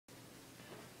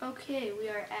Okay, we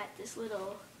are at this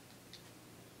little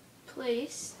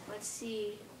place. Let's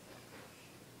see.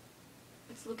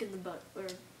 Let's look in the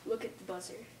look at the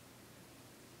buzzer.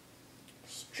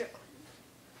 Strickland.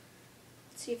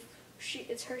 Let's see if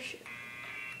it's her shoe.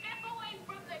 Step away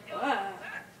from the door. Ah.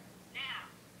 Now,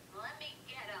 let me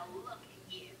get a look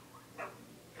at you.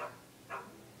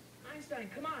 Einstein,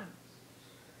 come on.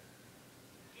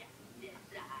 Just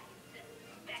as I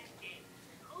suspected.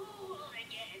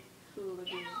 Hooligans. Get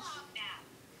Hooligans. along now.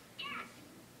 Yes.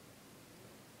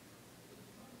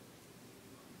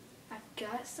 I've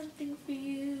got something for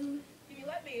you. Can you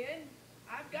let me in?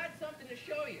 I've got something to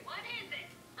show you. What is it?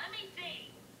 Let me see.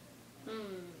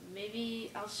 Maybe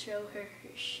I'll show her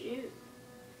her shoe.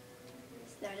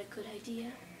 Is that a good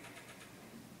idea?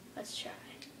 Let's try.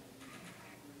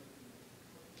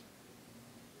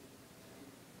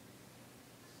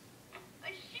 A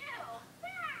shoe?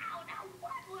 Wow, now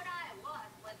what would I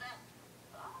want with a...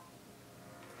 Oh.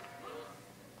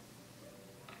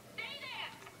 Stay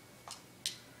there!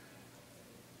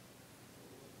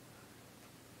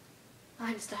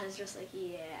 Einstein's just like,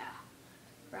 yeah,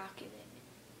 rocking it.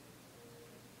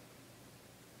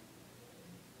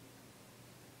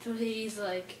 The lady's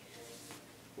like,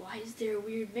 why is there a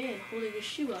weird man holding a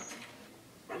shoe up?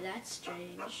 That's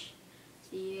strange.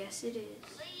 Yes, it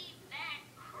is. Leave that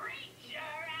creature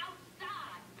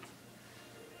outside!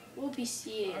 We'll be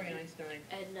seeing Sorry, Einstein.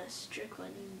 Edna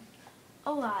Strickland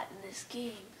a lot in this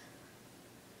game.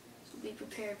 So be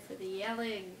prepared for the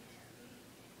yelling.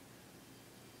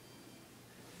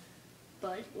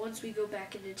 But once we go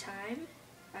back into time,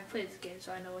 I've played this game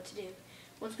so I know what to do.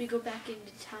 Once we go back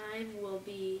into time, we'll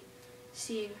be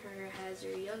seeing her as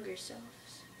her younger selves.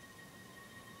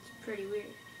 It's pretty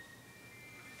weird.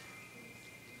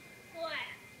 What?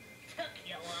 Took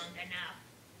you long enough.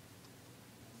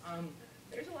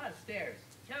 There's a lot of stairs.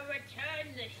 To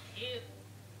return the shoe.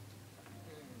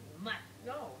 Must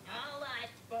No. all that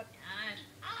But time.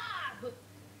 Ah!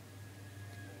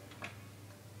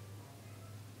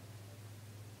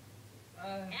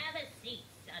 Have a seat,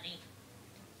 Sonny.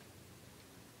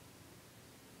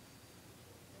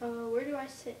 Where do I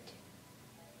sit?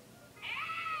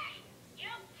 Hey! You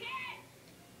kid!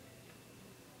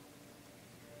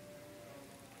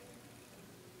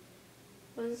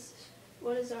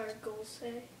 What does our goal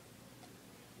say?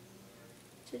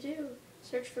 To do.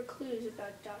 Search for clues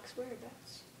about Doc's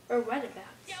whereabouts. Or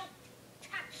whereabouts. Don't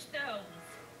touch those.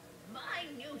 My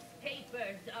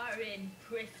newspapers are in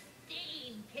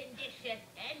pristine condition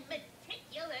and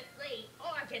meticulously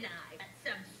organized.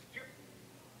 Some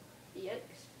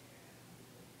Yikes.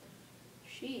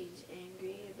 She's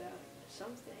angry about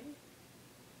something.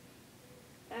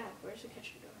 Ah, where's the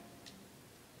kitchen door?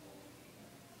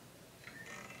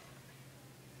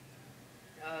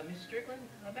 Miss Strickland,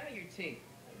 about your tea.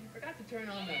 You forgot to turn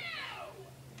on the...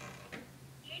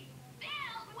 It's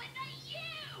filled with a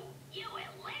U! You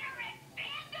illiterate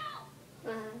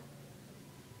vandal!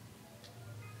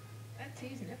 That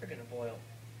tea's never gonna boil.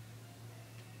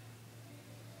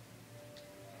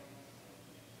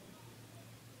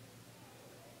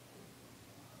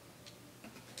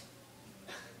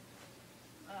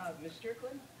 Miss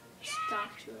Strickland? Just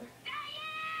talk to her.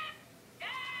 Diane!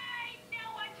 I know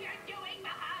what you're doing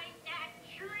behind that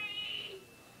tree!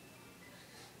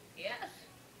 Yes?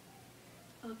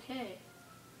 Okay.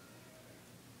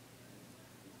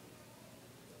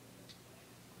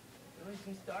 Doing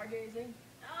some stargazing?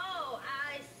 Oh,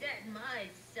 I set my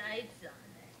sights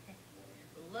on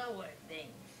lower things.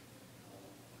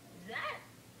 That?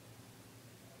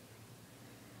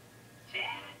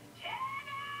 Santana!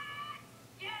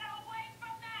 Get away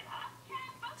from that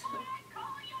hubcap before I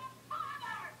call your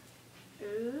father!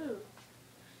 Ooh.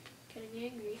 Getting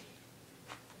angry.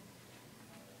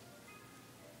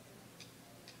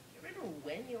 You remember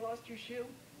when you lost your shoe?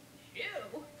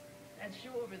 Shoe? That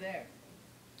shoe over there.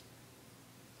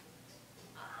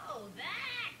 Oh,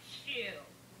 that shoe!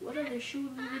 What other shoe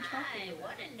would we be talking Hi, about?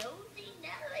 what a nosy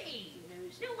Nelly!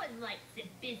 Nosy. No one likes a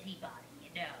busybody, you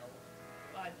know.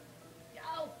 But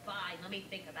Oh, fine, let me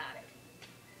think about it.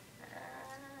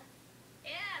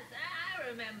 Yes, I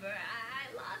remember.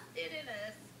 I lost it in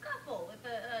a scuffle with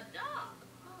a dog.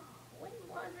 Oh, when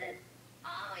was it?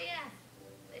 Oh, yes,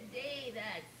 the day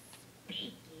that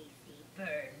speakeasy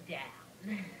burned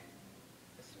down.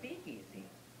 a speakeasy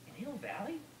in Hill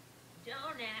Valley?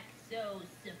 Don't act so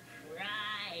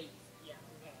surprised, young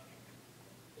man.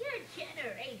 Your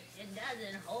generation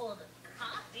doesn't hold a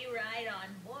copyright on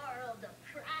moral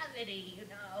depravity, you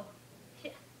know.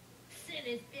 Sin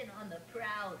has been on the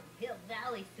prowl in Hill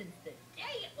Valley since the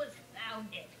day it was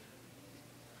founded.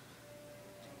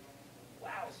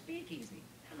 Wow, speakeasy.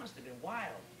 How must have been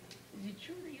wild. Is it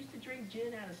true they used to drink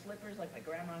gin out of slippers like my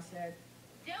grandma said?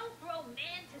 Don't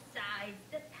romanticize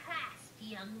the past,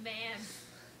 young man.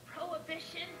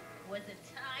 Prohibition was a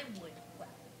time when, well,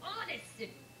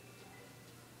 honesty.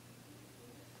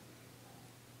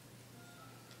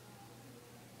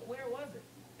 Where was it?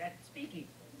 That speakeasy?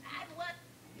 And what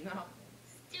No.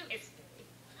 students?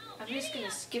 I'm just gonna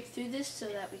skip through this so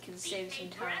that we can save some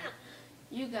time.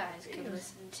 You guys can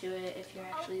listen to it if you're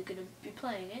actually gonna be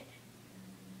playing it.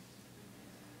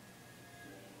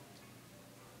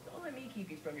 Don't let me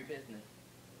keep you from your business.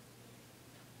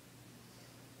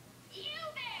 You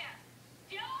there!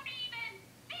 Don't even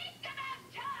think about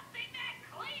tossing that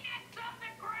Kleenex on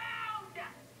the ground!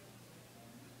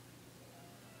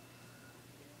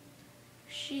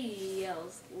 She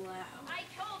yells loud. I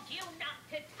told you not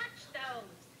to touch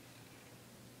those!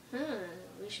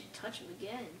 We should touch him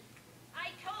again. I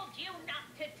told you not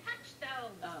to touch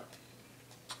those! Oh.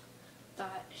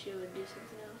 Thought she would do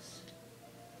something else.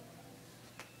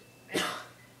 Man,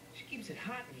 she keeps it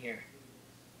hot in here.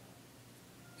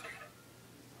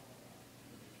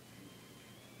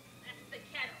 That's the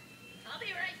kettle. I'll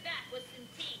be right back with some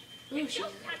tea. Ooh, And she's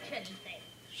don't touch anything.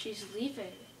 She's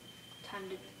leaving. Time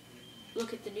to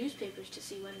look at the newspapers to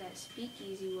see when that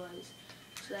speakeasy was.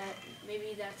 So that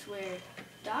maybe that's where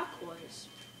Doc was.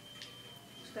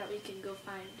 So that we can go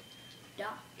find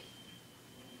Doc.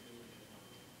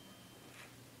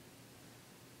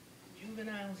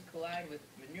 Juveniles collide with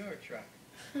manure truck.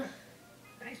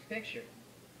 Nice picture.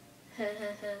 Let's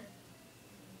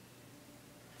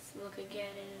look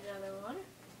again in another one.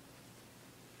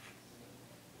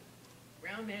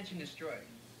 Brown Mansion destroyed.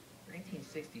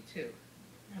 1962.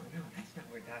 No, that's not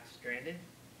where Doc's stranded.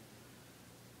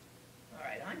 All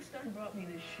right, Einstein brought me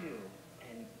this shoe,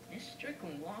 and Miss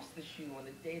Strickland lost the shoe on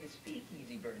the day the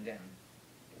speakeasy burned down.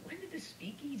 When did the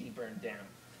speakeasy burn down?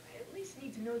 I at least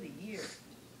need to know the year.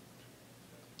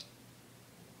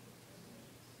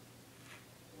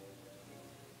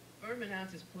 Firm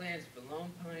announces plans for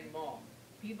Lone Pine Mall.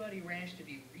 Peabody Ranch to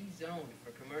be rezoned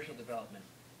for commercial development.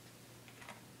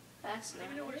 That's I not don't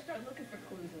even know where to it. start looking for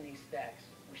clues in these stacks.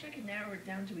 Wish I could narrow it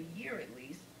down to a year at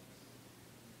least.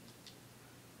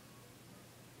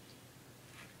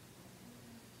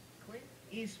 Clint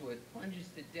Eastwood plunges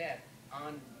to death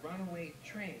on runaway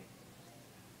train.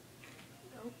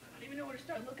 Nope. I don't even know where to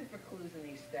start looking for clues in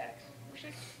these stacks. Wish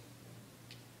I...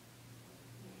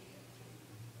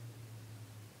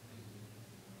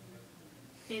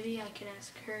 Maybe I can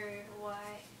ask her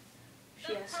why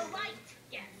she The has so many. polite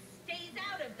guest stays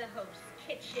out of the host's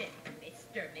kitchen,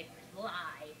 Mr.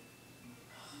 McFly.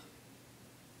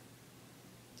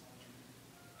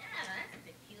 Yeah, that's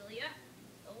peculiar.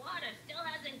 The water still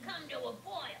hasn't come to a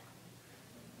boil.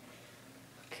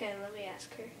 Okay, let me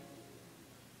ask her.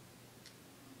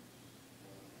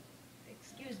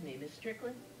 Excuse me, Miss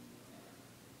Strickland?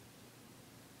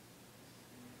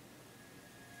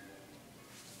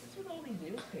 What's with all these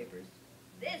newspapers?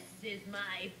 This is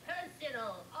my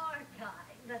personal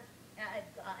archive.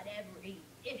 I've got every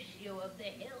issue of the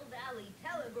Hill Valley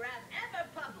Telegraph ever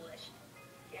published.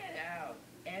 Get out.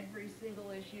 Every single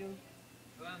issue?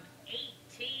 From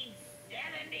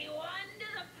 1871 to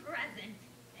the present.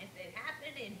 If it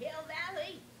happened in Hill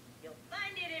Valley, you'll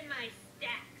find it in my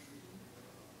stacks.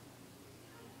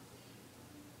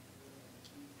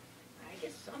 I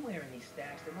guess somewhere in these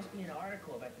stacks there must be an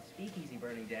article about the speakeasy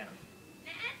burning down.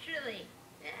 Naturally.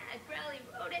 I probably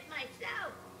wrote it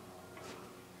myself.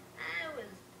 I was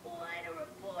quite a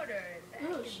reporter back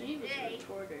Oh, in she the was day. a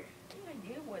reporter. Any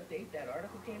idea what date that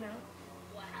article came out?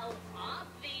 Well,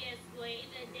 obviously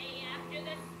the day after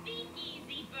the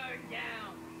speakeasy burned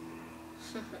down.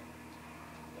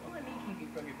 Don't let me keep you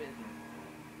from your business.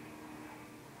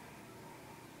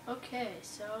 Okay,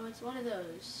 so it's one of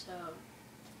those. So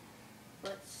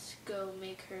let's go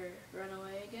make her run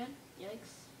away again.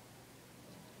 Yikes.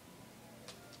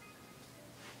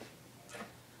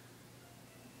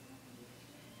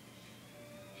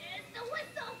 There's the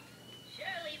whistle.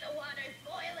 Surely the water's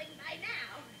boiling by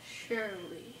now.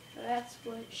 Surely. That's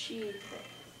what she thinks.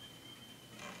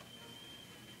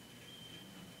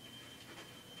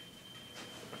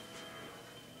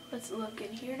 Let's look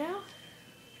in here now.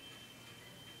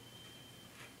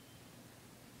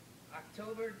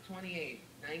 October 28,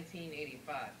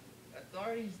 1985.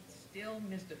 Authorities still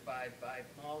mystified by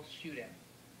mall shootout.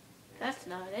 That's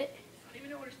not it. I don't even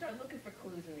know where to start looking for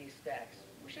clues in these stacks.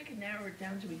 Wish I could narrow it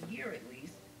down to a year at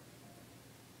least.